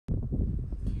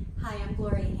Hi, I'm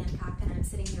Gloria Hancock, and I'm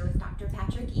sitting here with Dr.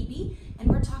 Patrick Eby, and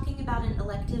we're talking about an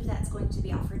elective that's going to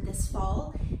be offered this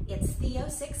fall. It's Theo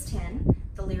 610,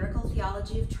 the Lyrical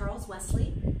Theology of Charles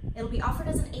Wesley. It'll be offered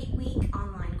as an 8-week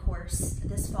online course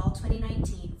this fall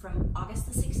 2019 from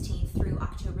August the 16th through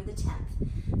October the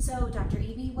 10th. So, Dr.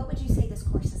 Eby, what would you say this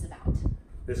course is about?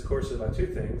 This course is about two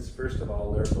things. First of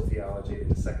all, lyrical theology,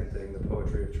 and the second thing, the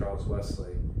poetry of Charles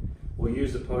Wesley. We'll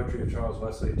use the poetry of Charles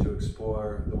Wesley to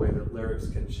explore the way that lyrics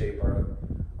can shape our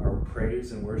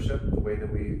praise and worship, the way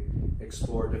that we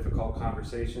explore difficult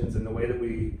conversations, and the way that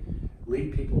we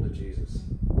lead people to Jesus.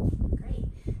 Great.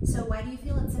 So why do you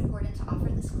feel it's important to offer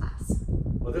this class?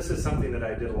 Well, this is something that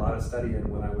I did a lot of studying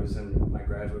when I was in my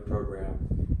graduate program,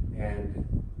 and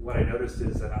what I noticed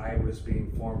is that I was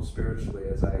being formed spiritually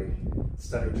as I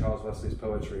studied Charles Wesley's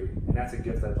poetry, and that's a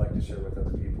gift I'd like to share with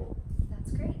other people.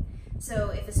 That's great. So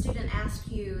if a student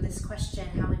asked you this question,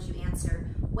 how would you answer?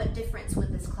 What difference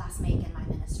would this class make in my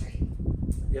ministry?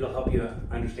 It'll help you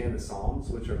understand the Psalms,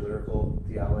 which are lyrical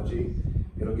theology.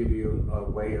 It'll give you a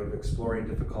way of exploring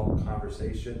difficult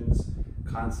conversations,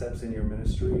 concepts in your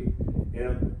ministry, and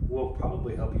it will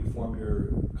probably help you form your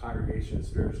congregation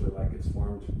spiritually like it's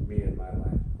formed me in my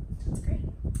life. That's great.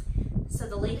 So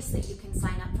the latest that you can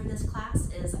sign up for this class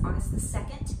is August the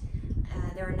 2nd.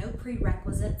 There are no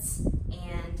prerequisites,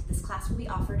 and this class will be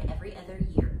offered every other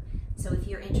year. So if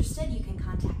you're interested, you can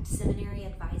contact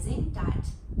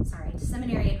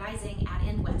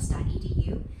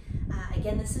seminaryadvising@nwest.edu.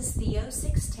 Again, this is Theo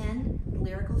 610, the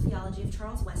Lyrical Theology of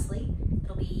Charles Wesley.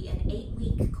 It'll be an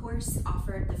 8-week course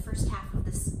offered the first half of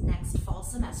this next fall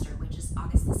semester, which is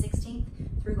August the 16th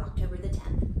through October the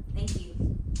 10th. Thank you.